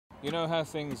You know how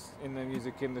things in the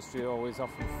music industry always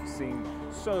often seem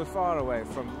so far away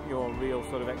from your real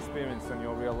sort of experience and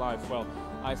your real life? Well,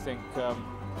 I think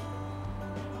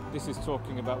this is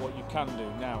talking about what you can do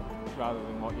now, rather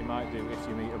than what you might do if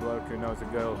you meet a bloke who knows a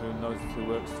girl who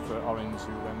works for Orange,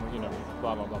 who then, you know,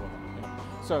 blah blah blah blah. You know.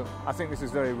 So I think this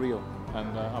is very real,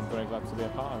 and I'm very glad to be a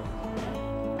part of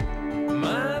it.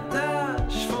 My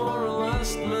dash for a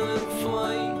last-minute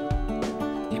flight.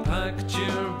 You packed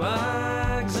your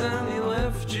bags and you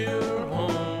left your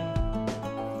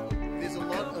home. There's a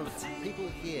lot of people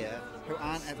here who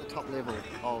aren't at the top level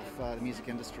of the music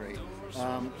industry,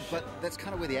 but that's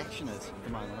kind of where the action is at the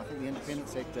moment. I think the independent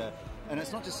sector, and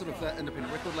it's not just sort of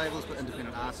independent record labels, but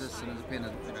independent artists and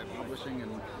independent, you know, publishing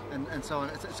and so on.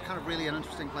 It's kind of really an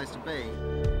interesting place to be.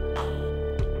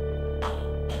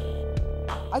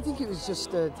 I think it was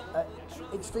just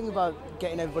it's a thing about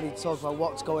getting everybody to talk about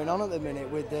what's going on at the minute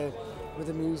with the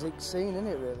music scene, isn't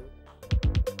it, really?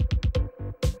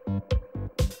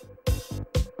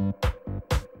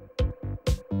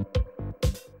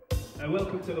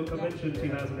 Welcome to Convention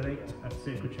 2008 at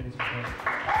Salford, Trinity.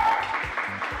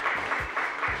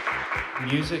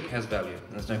 Music has value,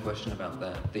 and there's no question about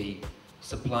that. The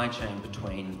supply chain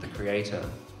between the creator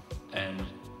and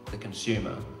the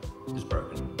consumer is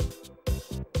broken.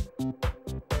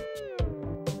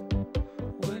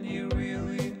 When you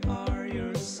really are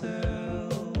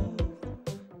yourself.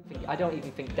 I don't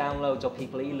even think downloads or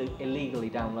people illegally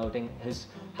downloading has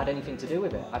had anything to do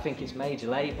with it. I think it's major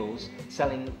labels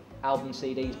selling album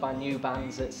CDs by new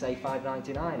bands at, say,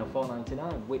 $5.99 or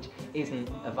 $4.99, which isn't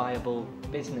a viable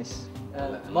business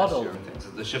model.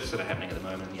 The shifts that are happening at the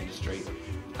moment in the industry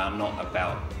are not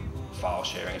about file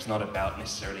sharing, it's not about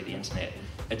necessarily the internet,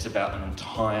 it's about an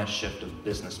entire shift of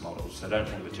business models. So don't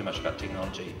think of it too much about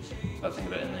technology, but think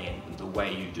of it in the end, the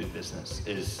way you do business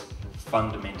is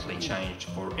fundamentally changed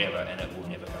forever and it will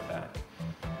never go back.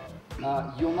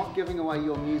 You're not giving away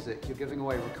your music, you're giving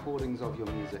away recordings of your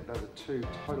music. Those are two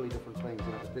totally different things.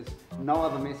 And if there's no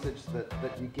other message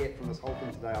that you get from this whole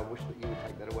thing today, I wish that you would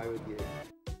take that away with you.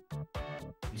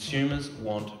 Consumers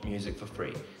want music for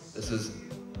free. This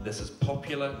is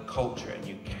popular culture, and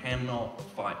you cannot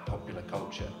fight popular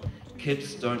culture.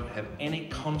 Kids don't have any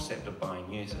concept of buying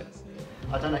music.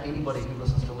 I don't know anybody who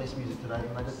listens to less music today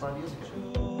than they did 5 years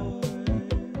ago.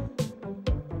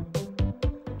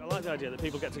 I like the idea that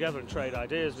people get together and trade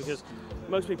ideas, because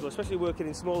most people, especially working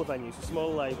in smaller venues, for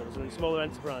smaller labels and smaller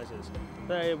enterprises,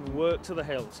 they work to the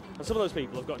hilt. And some of those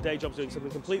people have got day jobs doing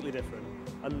something completely different.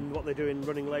 And what they're doing,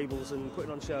 running labels and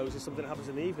putting on shows, is something that happens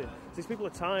in the evening. These people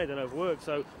are tired and overworked,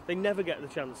 so they never get the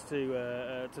chance to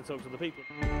talk to other people.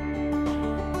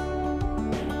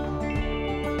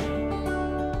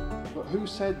 But who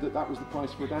said that that was the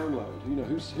price for a download? You know,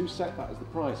 who set that as the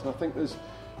price? And I think there's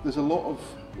a lot of,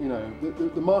 you know,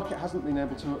 the market hasn't been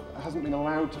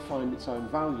allowed to find its own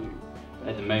value.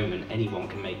 At the moment, anyone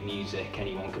can make music,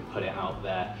 anyone can put it out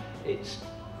there. It's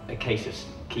a case of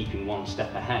keeping one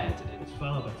step ahead. It's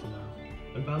far better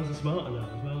now, and bands are smarter now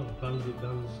as well.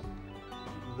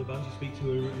 The bands you speak to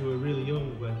who are really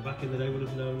young, where back in the day would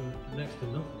have known next to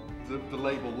nothing. The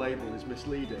label is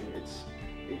misleading.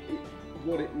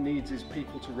 What it needs is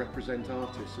people to represent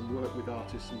artists and work with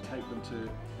artists and take them to,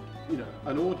 you know,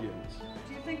 an audience.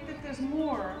 Do you think that there's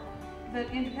more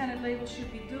that independent labels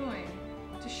should be doing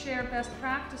to share best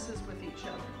practices with each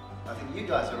other? I think you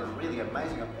guys are in a really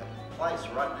amazing place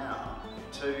right now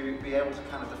to be able to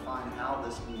kind of define how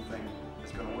this new thing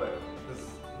is going to work. There's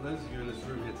those of you in this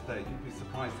room here today, you'd be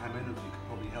surprised how many of you could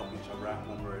probably help each other out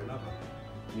one way or another.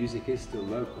 Music is still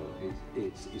local,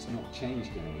 it's not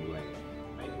changed in any way.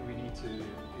 Maybe we need to,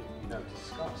 you know,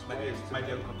 discuss.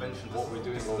 Maybe on convention, what we're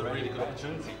doing is a really good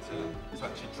opportunity to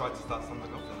actually try to start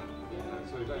something off in it. You know,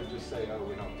 so we don't just say, oh,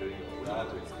 we're not doing it, or we are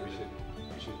doing it.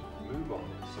 We should move on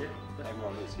this. Yeah.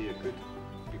 Everyone that's here could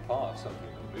be part of something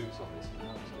that moves on this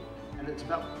now. And it's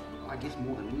about, I guess,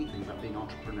 more than anything, about being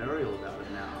entrepreneurial about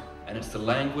it now. And it's the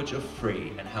language of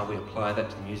free, and how we apply that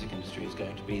to the music industry is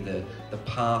going to be the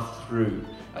path through,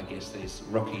 I guess, these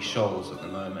rocky shoals at the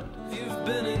moment. You've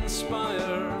been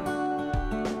inspired.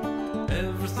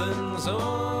 Everything's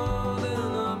on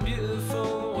in a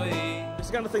beautiful way. It's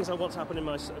the kind of things I want to happen in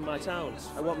my town.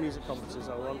 I want music conferences,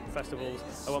 I want festivals,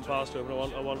 I want bars to open,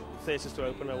 I want theatres to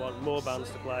open, I want more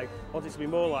bands to play. I want it to be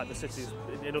more like the cities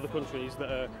in other countries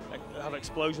that have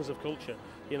explosions of culture.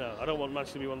 You know, I don't want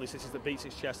Manchester to be one of these cities that beats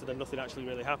its chest and then nothing actually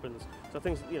really happens. So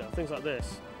things, you know, things like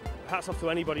this. Hats off to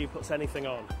anybody who puts anything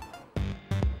on.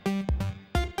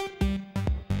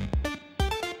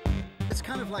 It's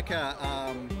kind of like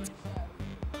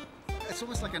it's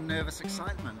almost like a nervous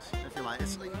excitement, if you like.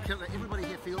 It's like everybody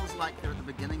here feels like they're at the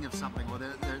beginning of something, or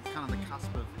they're kind of the cusp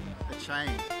of a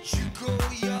change.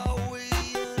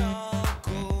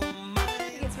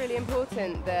 It's really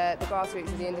important that the grassroots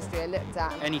of the industry are looked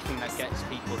at. Anything that gets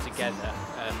people together,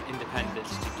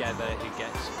 independents together, who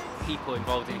gets people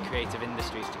involved in creative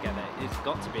industries together, it's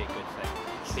got to be a good thing.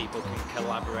 People can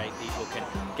collaborate, people can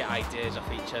get ideas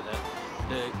off each other.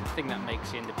 The thing that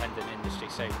makes the independent industry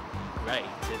so great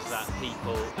is that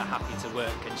people are happy to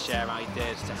work and share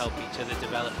ideas to help each other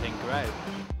develop and grow.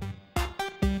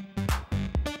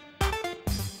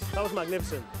 That was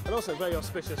magnificent, and also very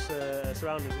auspicious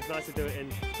surroundings. It's nice to do it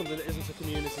in something that isn't a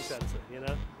community centre, you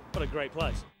know? What a great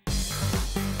place.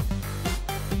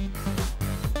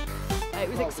 It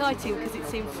was exciting because it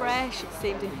seemed fresh, it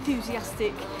seemed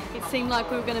enthusiastic, it seemed like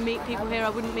we were going to meet people here I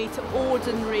wouldn't meet at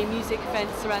ordinary music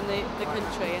events around the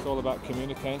country. It's all about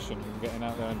communication and getting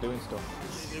out there and doing stuff.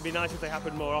 It'd be nice if they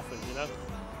happened more often, you know?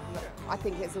 I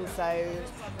think it's also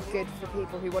good for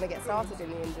people who want to get started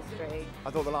in the industry. I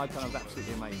thought the live panel was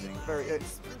absolutely amazing.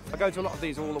 I go to a lot of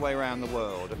these all the way around the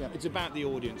world. Yeah, it's about the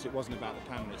audience, it wasn't about the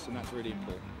panellists, and that's really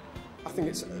important. I think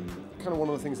it's kind of one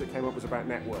of the things that came up was about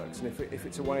networks, and if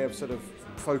it's a way of sort of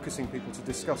focusing people to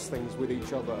discuss things with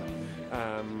each other,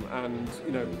 and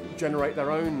generate their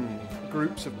own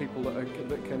groups of people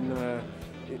that can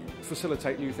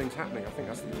facilitate new things happening. I think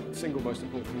that's the single most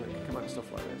important thing that can come out of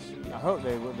stuff like this. I hope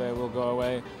they will go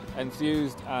away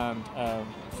enthused and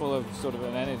full of sort of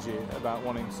an energy about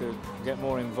wanting to get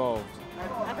more involved.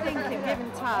 I think in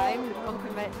given time, one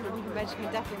convention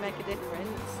can definitely make a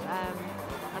difference.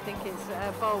 I think it's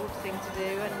a bold thing to do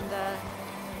and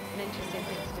an interesting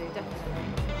thing to do, definitely.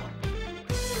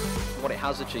 What it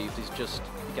has achieved is just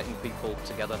getting people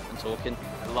together and talking.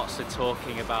 Lots of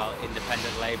talking about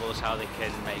independent labels, how they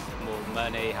can make more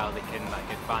money, how they can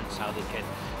advance, how they can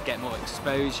get more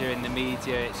exposure in the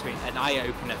media. It's been an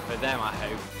eye-opener for them, I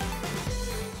hope.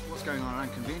 What's going on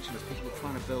around convention is people are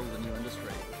trying to build a new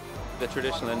industry. The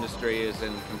traditional industry is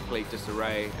in complete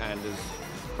disarray and is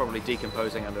probably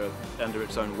decomposing under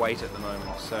its own weight at the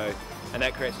moment. And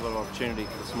that creates a lot of opportunity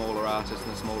for the smaller artists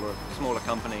and the smaller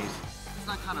companies.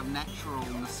 There's no kind of natural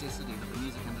necessity that the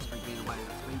music industry be the way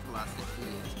that it's been for the last 60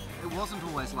 years. It wasn't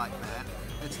always like that.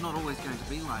 It's not always going to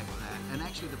be like that. And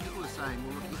actually the people are saying,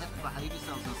 well, look, you have to behave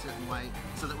yourselves in a certain way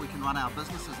so that we can run our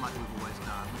businesses like we've always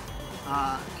done.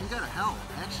 Can go to hell,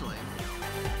 actually.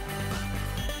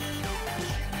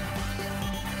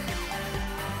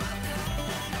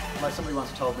 Like somebody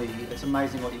once told me, it's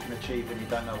amazing what you can achieve when you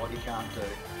don't know what you can't do.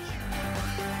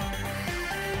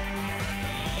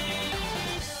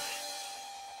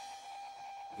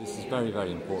 This is very,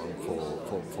 very important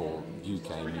for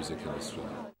UK music industry.